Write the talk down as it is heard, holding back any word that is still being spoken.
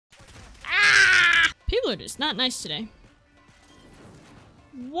Willard is not nice today.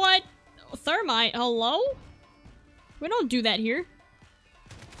 What? Thermite, hello? We don't do that here.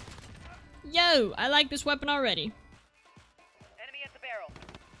 Yo, I like this weapon already. Enemy at the barrel.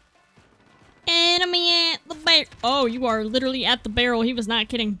 Enemy at the barrel. Oh, you are literally at the barrel. He was not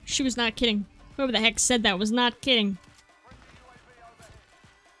kidding. She was not kidding. Whoever the heck said that was not kidding.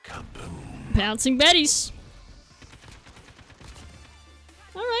 Kaboom. Bouncing Betties.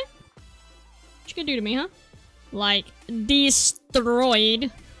 Alright. What you gonna do to me, huh? Like,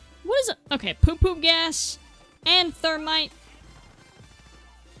 destroyed. What is it? Okay, poop gas and thermite.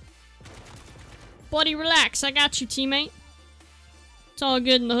 Bloody relax, I got you, teammate. It's all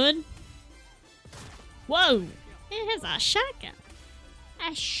good in the hood. Whoa! It has a shotgun.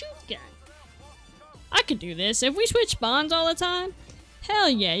 A shotgun. I could do this. If we switch spawns all the time, hell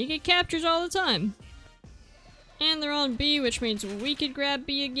yeah, you get captures all the time. And they're on B, which means we could grab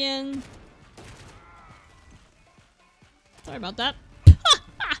B again. Sorry about that.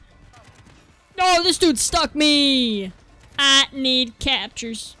 Oh, this dude stuck me! I need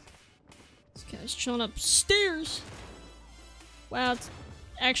captures. This guy's chilling upstairs. Wow, it's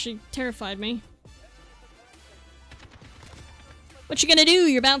actually terrified me. What you gonna do?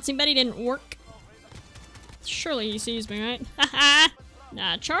 Your bouncing Betty didn't work. Surely he sees me, right? Haha!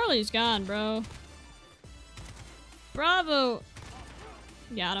 Nah, Charlie's gone, bro. Bravo!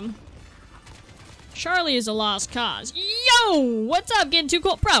 Got him. Charlie is a lost cause. Yo! What's up? Getting too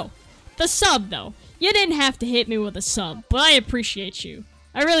cool? Bro, the sub, though. You didn't have to hit me with a sub, but I appreciate you.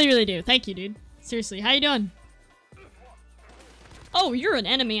 I really, really do. Thank you, dude. Seriously, how you doing? Oh, you're an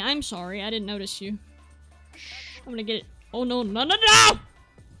enemy. I'm sorry. I didn't notice you. Shh, I'm gonna get it. Oh, no, no, no, no! Are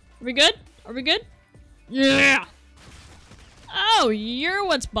we good? Are we good? Yeah! Oh, you're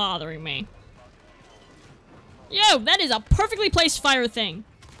what's bothering me. Yo, that is a perfectly placed fire thing.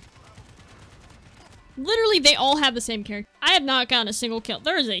 Literally, they all have the same character. I have not gotten a single kill.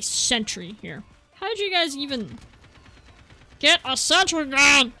 There is a sentry here. How did you guys even get a sentry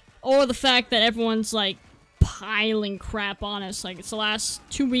gun? Or the fact that everyone's, like, piling crap on us. Like, it's the last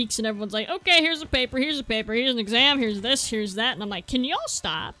 2 weeks and everyone's like, okay, here's a paper, here's an exam, here's this, here's that. And I'm like, can y'all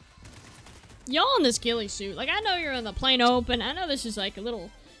stop? Y'all in this ghillie suit. Like, I know you're in the plain open. I know this is, like, a little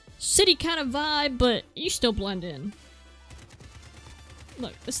city kind of vibe, but you still blend in.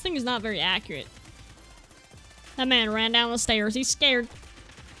 Look, this thing is not very accurate. That man ran down the stairs. He's scared.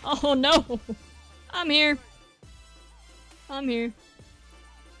 Oh, no. I'm here. I'm here.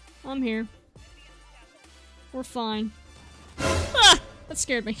 I'm here. We're fine. Ah! That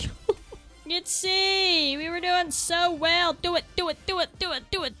scared me. Get C! We were doing so well. Do it, do it, do it, do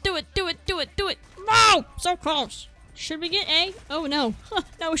it, do it, do it, do it, do it, do it. No! So close. Should we get A? Oh, no.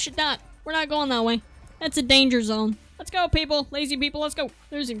 No, we should not. We're not going that way. That's a danger zone. Let's go, people. Lazy people, let's go.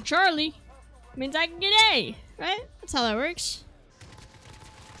 Losing Charlie means I can get A, right? That's how that works.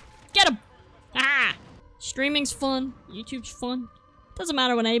 Get him! Ah! Streaming's fun. YouTube's fun. Doesn't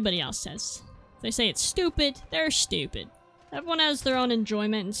matter what anybody else says. If they say it's stupid, they're stupid. Everyone has their own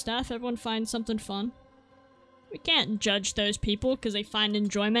enjoyment and stuff. Everyone finds something fun. We can't judge those people because they find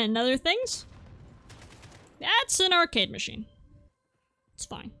enjoyment in other things. That's an arcade machine. It's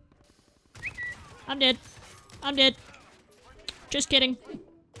fine. I'm dead. I'm dead. Just kidding.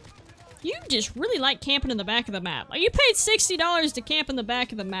 You just really like camping in the back of the map. Like, you paid $60 to camp in the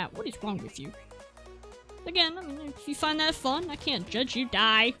back of the map. What is wrong with you? Again, I mean, if you find that fun, I can't judge you.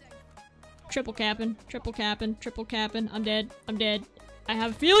 Die. Triple capping, triple capping, triple capping. I'm dead. I'm dead. I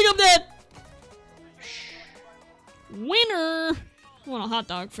have a feeling I'm dead. Winner! I want a hot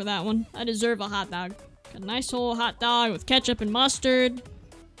dog for that one. I deserve a hot dog. A nice old hot dog with ketchup and mustard.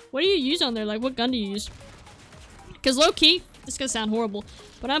 What do you use on there? Like, what gun do you use? Because low-key, this is gonna sound horrible,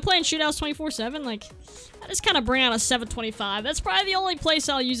 but I'm playing shootouts 24/7, like, I just kind of bring out a 725. That's probably the only place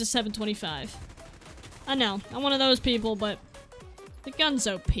I'll use a 725. I know, I'm one of those people, but the gun's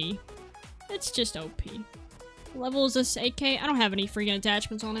OP. It's just OP. What level is this AK? I don't have any freaking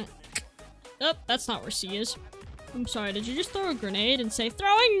attachments on it. Oh, that's not where C is. I'm sorry, did you just throw a grenade and say,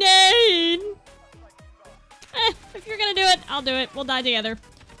 throwing nade? If you're gonna do it, I'll do it. We'll die together.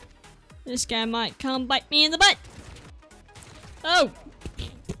 This guy might come bite me in the butt. Oh!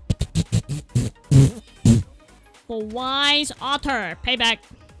 The wise otter. Payback.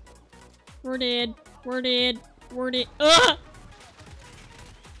 We're dead. We're dead. We're dead. Ugh!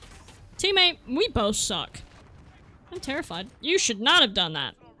 Teammate, we both suck. I'm terrified. You should not have done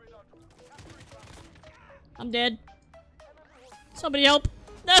that. I'm dead. Somebody help.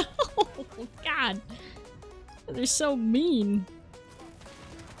 No! God. They're so mean.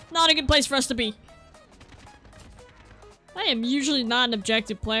 Not a good place for us to be. I am usually not an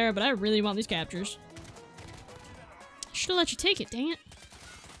objective player, but I really want these captures. Should've let you take it, dang it.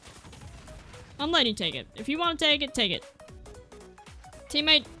 I'm letting you take it. If you want to take it, take it.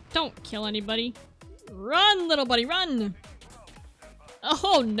 Teammate, don't kill anybody. Run, little buddy, run!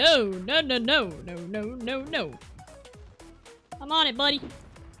 Oh, no. No, no, no. No, no, no, no. I'm on it, buddy.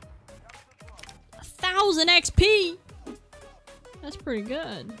 1,000 XP! That's pretty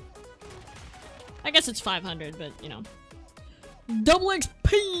good. I guess it's 500, but, you know. Double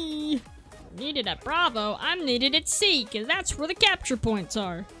XP! Needed at Bravo, I'm needed at C, because that's where the capture points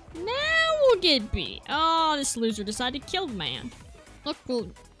are. Now we'll get B. Oh, this loser decided to kill the man. Look, look,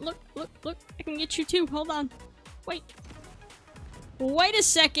 look, look. I can get you too. Hold on. Wait. Wait a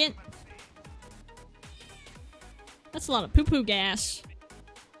second. That's a lot of poo-poo gas.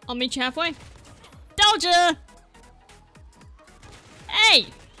 I'll meet you halfway. Told ya! Hey!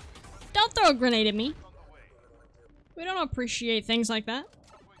 Don't throw a grenade at me. We don't appreciate things like that.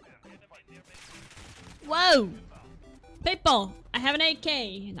 Whoa! People, I have an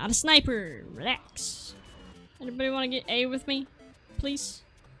AK, not a sniper. Relax. Anybody want to get A with me? Please?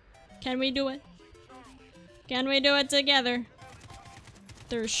 Can we do it? Can we do it together?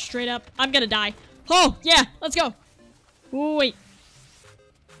 They're straight up. I'm gonna die. Oh, yeah, let's go. Ooh, wait.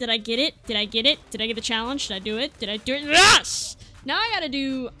 Did I get it? Did I get it? Did I get the challenge? Did I do it? Did I do it? Yes! Now I gotta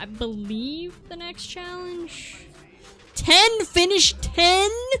do, I believe, the next challenge. 10? Finish 10?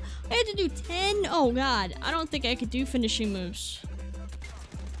 I had to do 10? Oh god, I don't think I could do finishing moves.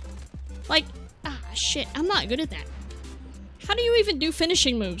 Like, shit, I'm not good at that. How do you even do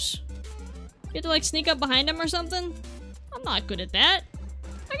finishing moves? You have to like sneak up behind him or something? I'm not good at that.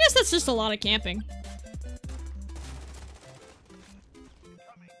 I guess that's just a lot of camping.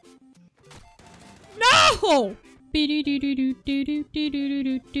 No!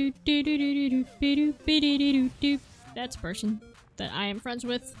 That's a person that I am friends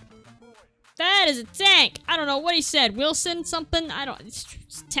with. That is a tank! I don't know what he said. Wilson something? I don't... It's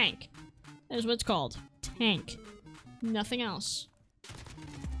tank. That is what it's called. Tank. Nothing else.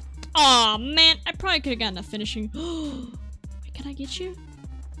 Aw, man. I probably could have gotten a finishing... Wait, can I get you?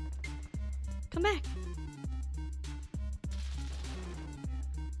 Come back.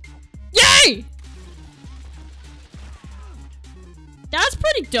 Yay! That's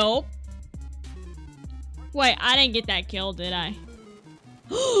pretty dope. Wait, I didn't get that kill, did I?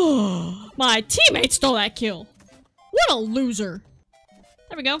 My teammate stole that kill. What a loser.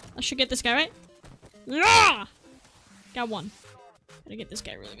 There we go. I should get this guy, right? Yeah! Got one. Gotta get this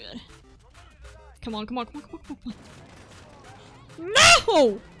guy really good. Come on, come on, come on, come on, come on.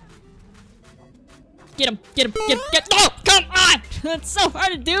 No! Get him, get him, get him, get him. Oh, come on! That's so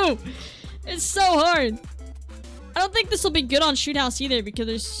hard to do. It's so hard. I don't think this will be good on Shoot House either because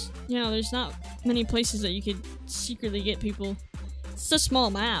there's, you know, there's not many places that you could secretly get people. It's a small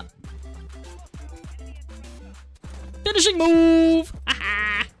map. Finishing move!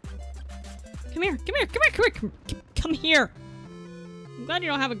 Aha! Come here, come here, come here, come here, come here! I'm glad you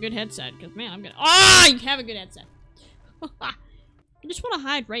don't have a good headset, because man, I'm gonna— Ah! You have a good headset! I just want to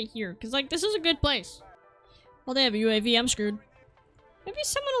hide right here, because like, this is a good place. Well, they have a UAV, I'm screwed. Maybe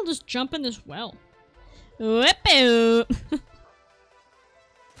someone will just jump in this well. Whoop-oo!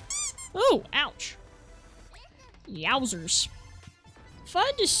 Oh, ouch. Yowzers. If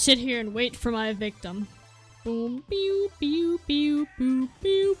I just sit here and wait for my victim. Boom, pew, pew, pew, pew,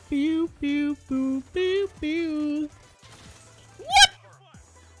 pew, pew, pew, pew, pew, pew. What?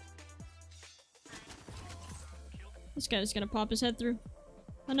 This guy's gonna pop his head through.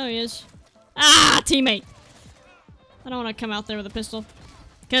 I know he is. Ah, teammate! I don't want to come out there with a pistol.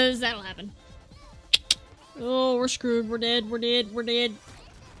 Because that'll happen. Oh, we're screwed. We're dead. We're dead. We're dead.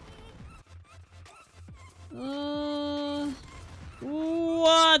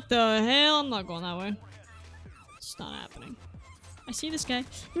 What the hell? I'm not going that way. It's not happening. I see this guy.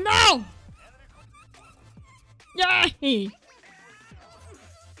 No! Yay!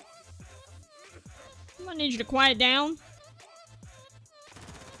 I'm gonna need you to quiet down.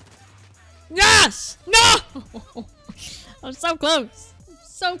 Yes! No! I'm so close. I'm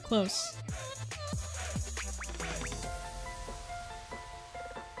so close.